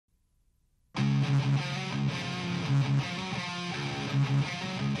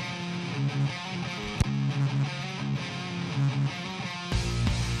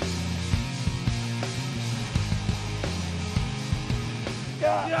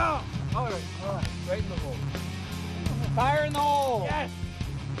Yeah! All right. Right in the hole. Fire in the hole! Yes!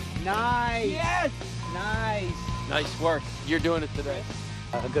 Nice! Yes! Nice! Nice work. You're doing it today.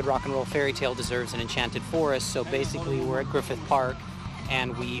 A good rock and roll fairy tale deserves an enchanted forest, so basically we're at Griffith Park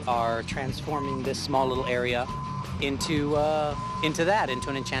and we are transforming this small little area into an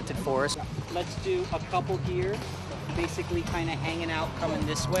enchanted forest. Let's do a couple here, basically kind of hanging out coming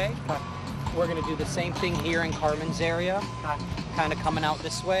this way. We're going to do the same thing here in Carmen's area, kind of coming out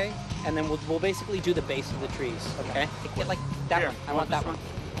this way, and then we'll basically do the base of the trees, okay? Get like that Here, one. I want that one.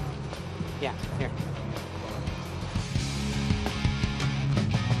 Yeah, here.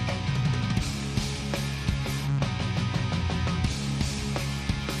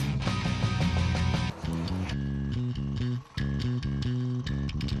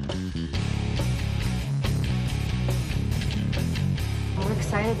 We're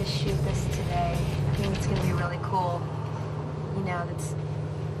excited to shoot this today. I think it's going to be really cool. You know,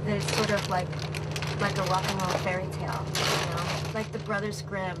 that it's sort of like a rock and roll fairy tale, you know? Like the Brothers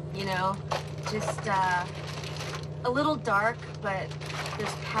Grimm, you know? Just a little dark, but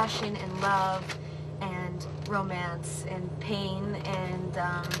there's passion and love and romance and pain, and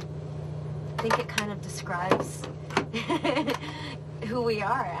I think it kind of describes who we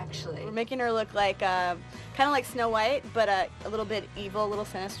are, actually. We're making her look like, kind of like Snow White, but a little bit evil, a little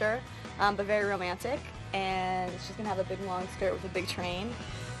sinister, but very romantic. And she's gonna have a big long skirt with a big train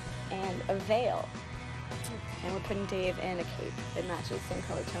and a veil. And we're putting Dave in a cape that matches the same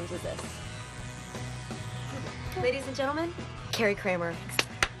color tones as this. Ladies and gentlemen, Carrie Kramer.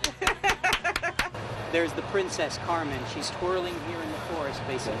 There's the Princess Carmen. She's twirling here in the forest,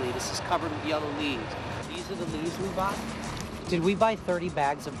 basically. This is covered with yellow leaves. These are the leaves we bought. Did we buy 30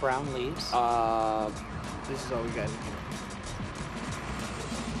 bags of brown leaves? This is all we got.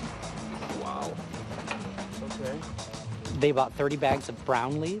 Wow. Okay. They bought 30 bags of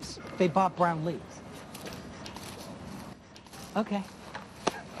brown leaves? They bought brown leaves. Okay.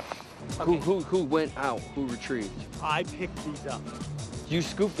 Who went out? Who retrieved? I picked these up. You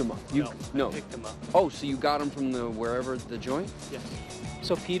scooped them up. No, I picked them up. Oh, so you got them from the wherever the joint? Yes.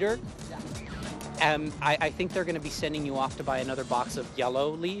 So Peter, I think they're going to be sending you off to buy another box of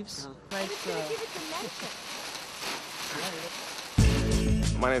yellow leaves.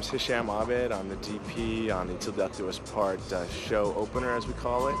 My name's Hisham Abed. I'm the DP on the Till Death Do Us Part show opener, as we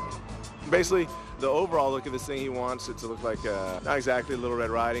call it. Basically, the overall look of this thing, he wants it to look like, not exactly Little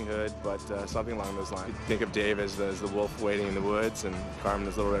Red Riding Hood, but something along those lines. Think of Dave as the wolf waiting in the woods, and Carmen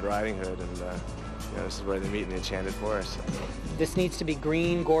as Little Red Riding Hood, and you know, this is where they meet in the enchanted forest. This needs to be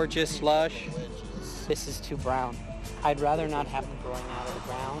green, gorgeous, lush. This is too brown. I'd rather not have them growing out of the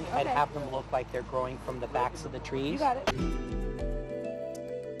ground. Okay. I'd have them look like they're growing from the backs of the trees. You got it.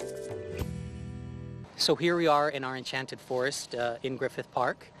 So here we are in our enchanted forest in Griffith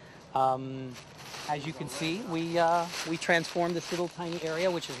Park. As you can see, we transformed this little tiny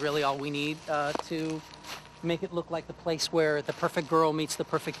area, which is really all we need to make it look like the place where the perfect girl meets the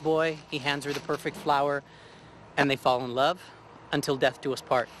perfect boy. He hands her the perfect flower, and they fall in love until death do us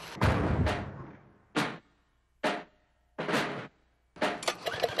part.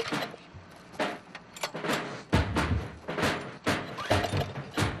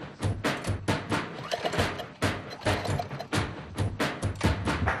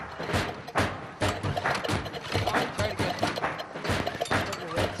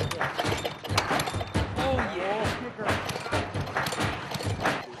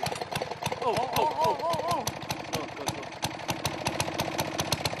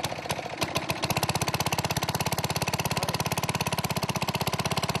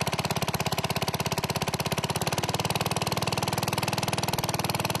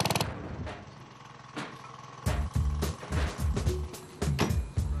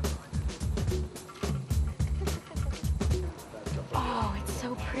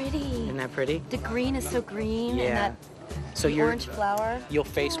 Isn't that pretty? The green is so green, and that so the orange flower. Your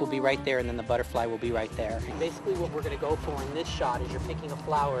face will be right there, and then the butterfly will be right there. And basically what we're going to go for in this shot is you're picking a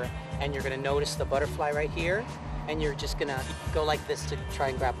flower, and you're going to notice the butterfly right here, and you're just going to go like this to try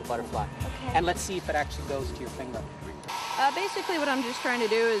and grab the butterfly. Okay. And let's see if it actually goes to your finger. Basically what I'm just trying to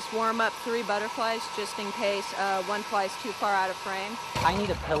do is warm up 3 butterflies just in case one flies too far out of frame. I need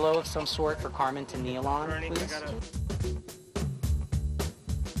a pillow of some sort for Carmen to kneel on, please.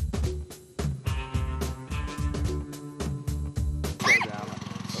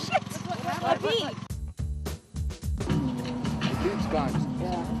 A bee! Dude's gone.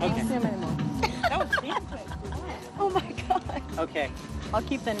 Yeah. Okay. See him anymore. That was beautiful. Oh my god. Okay. I'll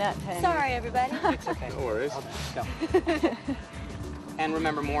keep the net hanging. Sorry, everybody. It's okay. No worries. Go. And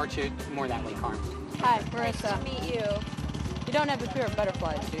remember, more that way, Carmen. Hi, Nice Marissa. to meet you. You don't have a fear of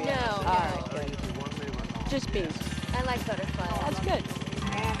butterflies, do you? No, All no. right, good. Just bees. I like butterflies. That's good.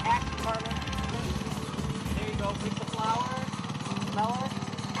 And action, Carmen. There you go. Pick the flower. Smell it.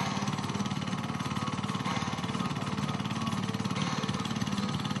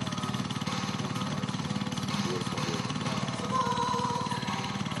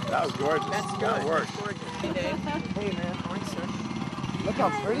 That was gorgeous. That's good. That worked. That's gorgeous. Hey, Dave. Hey, man. How are you, sir? Look how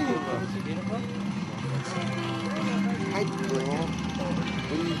pretty you look. Is it beautiful? Hi, girl.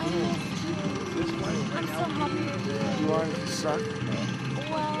 What are you doing? I'm so happy you're here. You want to suck?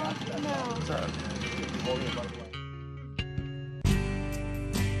 Well, no. Sorry.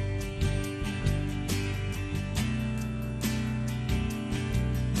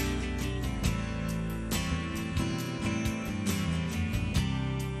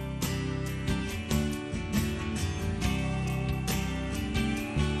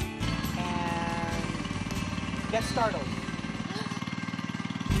 And get startled.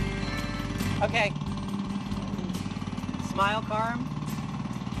 Okay. Smile, Carm.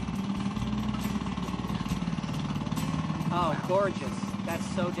 Oh, gorgeous. That's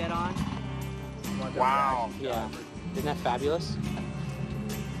so dead on. Wow. Yeah. Isn't that fabulous?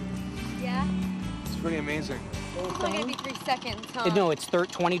 Yeah? It's pretty amazing. It's only gonna be 3 seconds, huh? No, it's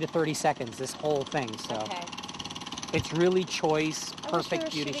 20 to 30 seconds, this whole thing, so. Okay. It's really choice, I wish they perfect were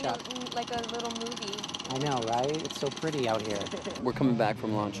beauty shooting shot. like a little movie. I know, right? It's so pretty out here. We're coming back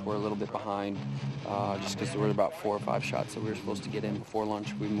from lunch. We're a little bit behind, just because there were about 4 or 5 shots that we were supposed to get in before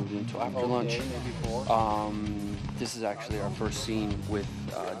lunch. We moved until after lunch. Maybe 4. This is actually our first scene with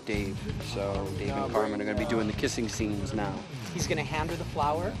Dave. So Dave and Carmen are going to be doing the kissing scenes now. He's gonna hand her the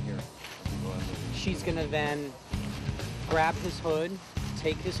flower. She's gonna then grab his hood,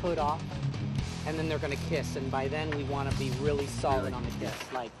 take his hood off, and then they're gonna kiss. And by then we wanna be really solid on the kiss,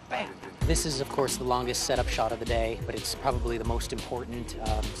 like bam. This is of course the longest setup shot of the day, but it's probably the most important.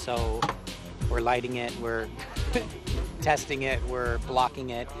 So we're lighting it, we're testing it, we're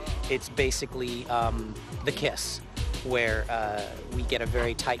blocking it. It's basically the kiss, where we get a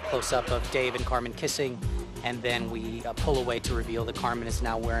very tight close-up of Dave and Carmen kissing, and then we pull away to reveal that Carmen is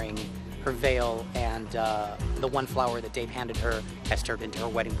now wearing her veil, and the one flower that Dave handed her has turned into her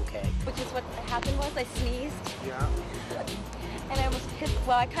wedding bouquet. Which is what happened was I sneezed. Yeah. And I almost pissed,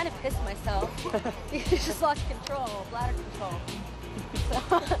 well, I kind of pissed myself. You just lost control, bladder control.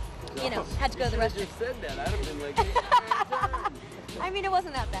 So, you know, had to go to the restroom. said that. I'd have been like, I mean, it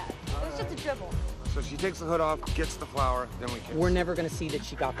wasn't that bad. It was just a dribble. So she takes the hood off, gets the flower, then we kiss. We're never gonna see that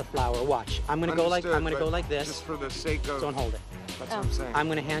she got the flower. Watch. I'm gonna go like this. Just for the sake of. Don't hold it. That's what I'm saying. I'm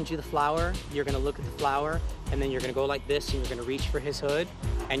gonna hand you the flower. You're gonna look at the flower, and then you're gonna go like this, and you're gonna reach for his hood,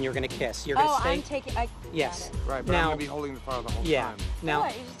 and you're gonna kiss. You're gonna stay. I'm taking. Yes. Right, but now, I'm gonna be holding the flower the whole yeah. time. Now,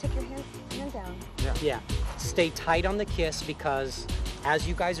 What? You just take your hand down. yeah. Stay tight on the kiss, because as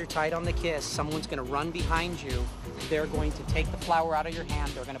you guys are tight on the kiss, someone's gonna run behind you. They're going to take the flower out of your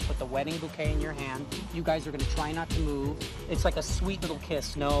hand. They're gonna put the wedding bouquet in your hand. You guys are gonna try not to move. It's like a sweet little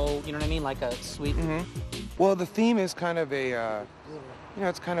kiss. No, you know what I mean? Like a sweet. Well, the theme is kind of a,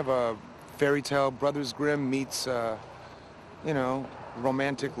 it's kind of a fairy tale. Brothers Grimm meets,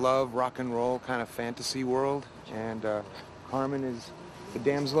 romantic love, rock and roll kind of fantasy world. And Carmen is the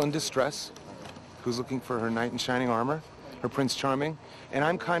damsel in distress who's looking for her knight in shining armor, her Prince Charming. And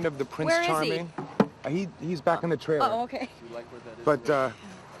I'm kind of the Prince Where is he? Charming. He's back in the trailer. Oh, okay. But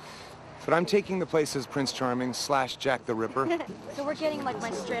I'm taking the place as Prince Charming / Jack the Ripper. So we're getting like my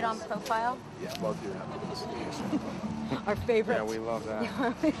straight-on profile. Yeah, both of you. Our favorite. Yeah, we love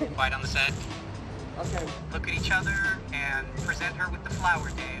that. Quiet on the set. Okay. Look at each other and present her with the flower,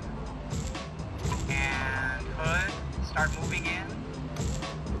 Dave. And hood, start moving in.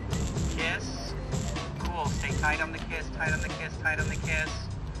 Kiss. Cool, stay tight on the kiss, tight on the kiss, tight on the kiss.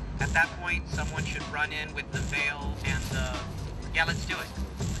 At that point, someone should run in with the veil and the... Yeah, let's do it.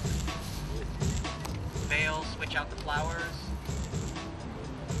 Veil, switch out the flowers.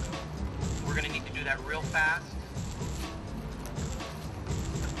 We're gonna need to do that real fast.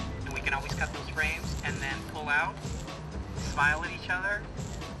 And we can always cut those frames and then pull out, smile at each other.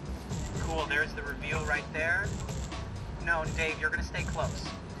 Cool, there's the reveal right there. No, Dave, you're gonna stay close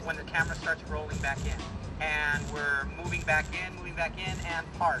when the camera starts rolling back in. And we're moving back in,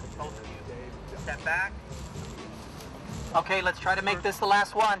 and part, both of you. Step back. Okay, let's try to make this the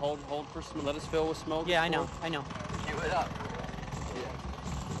last one. Hold for smoke. Let us fill with smoke. Yeah, I know. Cue it up.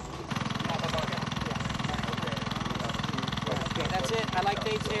 Okay, that's it. I like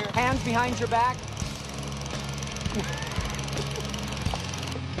Dave's hair. Hands behind your back.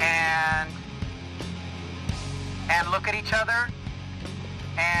 And look at each other.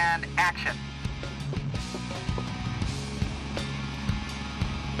 And action.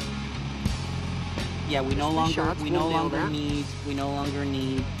 Yeah, we no Just 3 longer shots, we we'll no nail longer that. need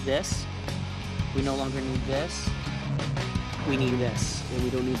this. We no longer need this. We need this. And we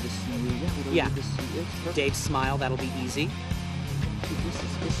don't need to see you. Yeah, we don't Yeah. need to see you. Perfect. Dave's smile, that'll be easy. This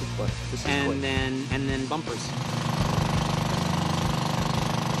is quick. This is And quick. then bumpers.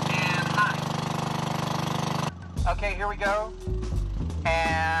 And hi. Okay, here we go.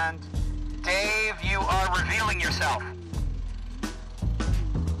 And Dave, you are revealing yourself.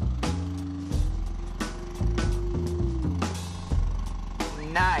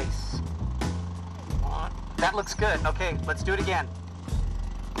 Nice. That looks good. Okay, let's do it again.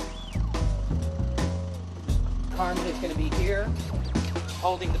 Carmen is going to be here,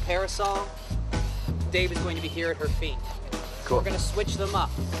 holding the parasol. Dave is going to be here at her feet. Cool. We're going to switch them up.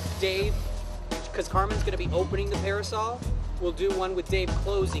 Dave, because Carmen's going to be opening the parasol, we'll do one with Dave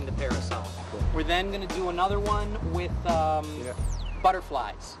closing the parasol. Cool. We're then going to do another one with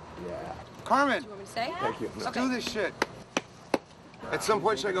butterflies. Carmen, You want me to say? Thank you. let's do this shit. At some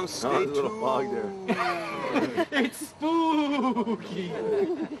point, should I go stay there's a little fog there. It's spooky.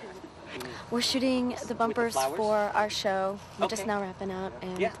 We're shooting the bumpers flowers? for our show. We're just Okay. now wrapping up,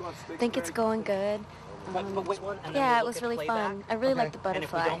 and Yeah. I think it's going good. But wait, and then Yeah, we'll it look was at really playback. fun. I really liked the And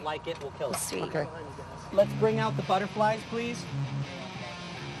if we butterfly. don't like it, we'll kill It it. was sweet. Okay. Let's bring out the butterflies, please.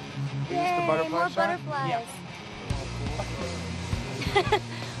 Yay, butterfly more shot? butterflies.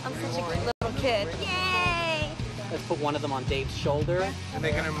 I'm such a cute little kid. Yay! Let's put one of them on Dave's shoulder. And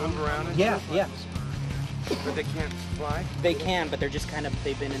they're gonna move around and Yeah, stuff? yeah. But they can't fly? They can, but they're just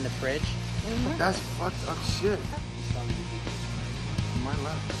they've been in the fridge. That's fucked up shit. My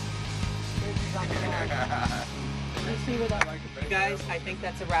left. Guys, I think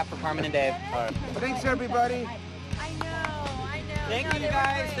that's a wrap for Carmen and Dave. Thanks, everybody. I know. Thank you,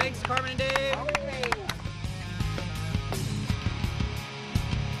 guys. Thanks, Carmen and Dave.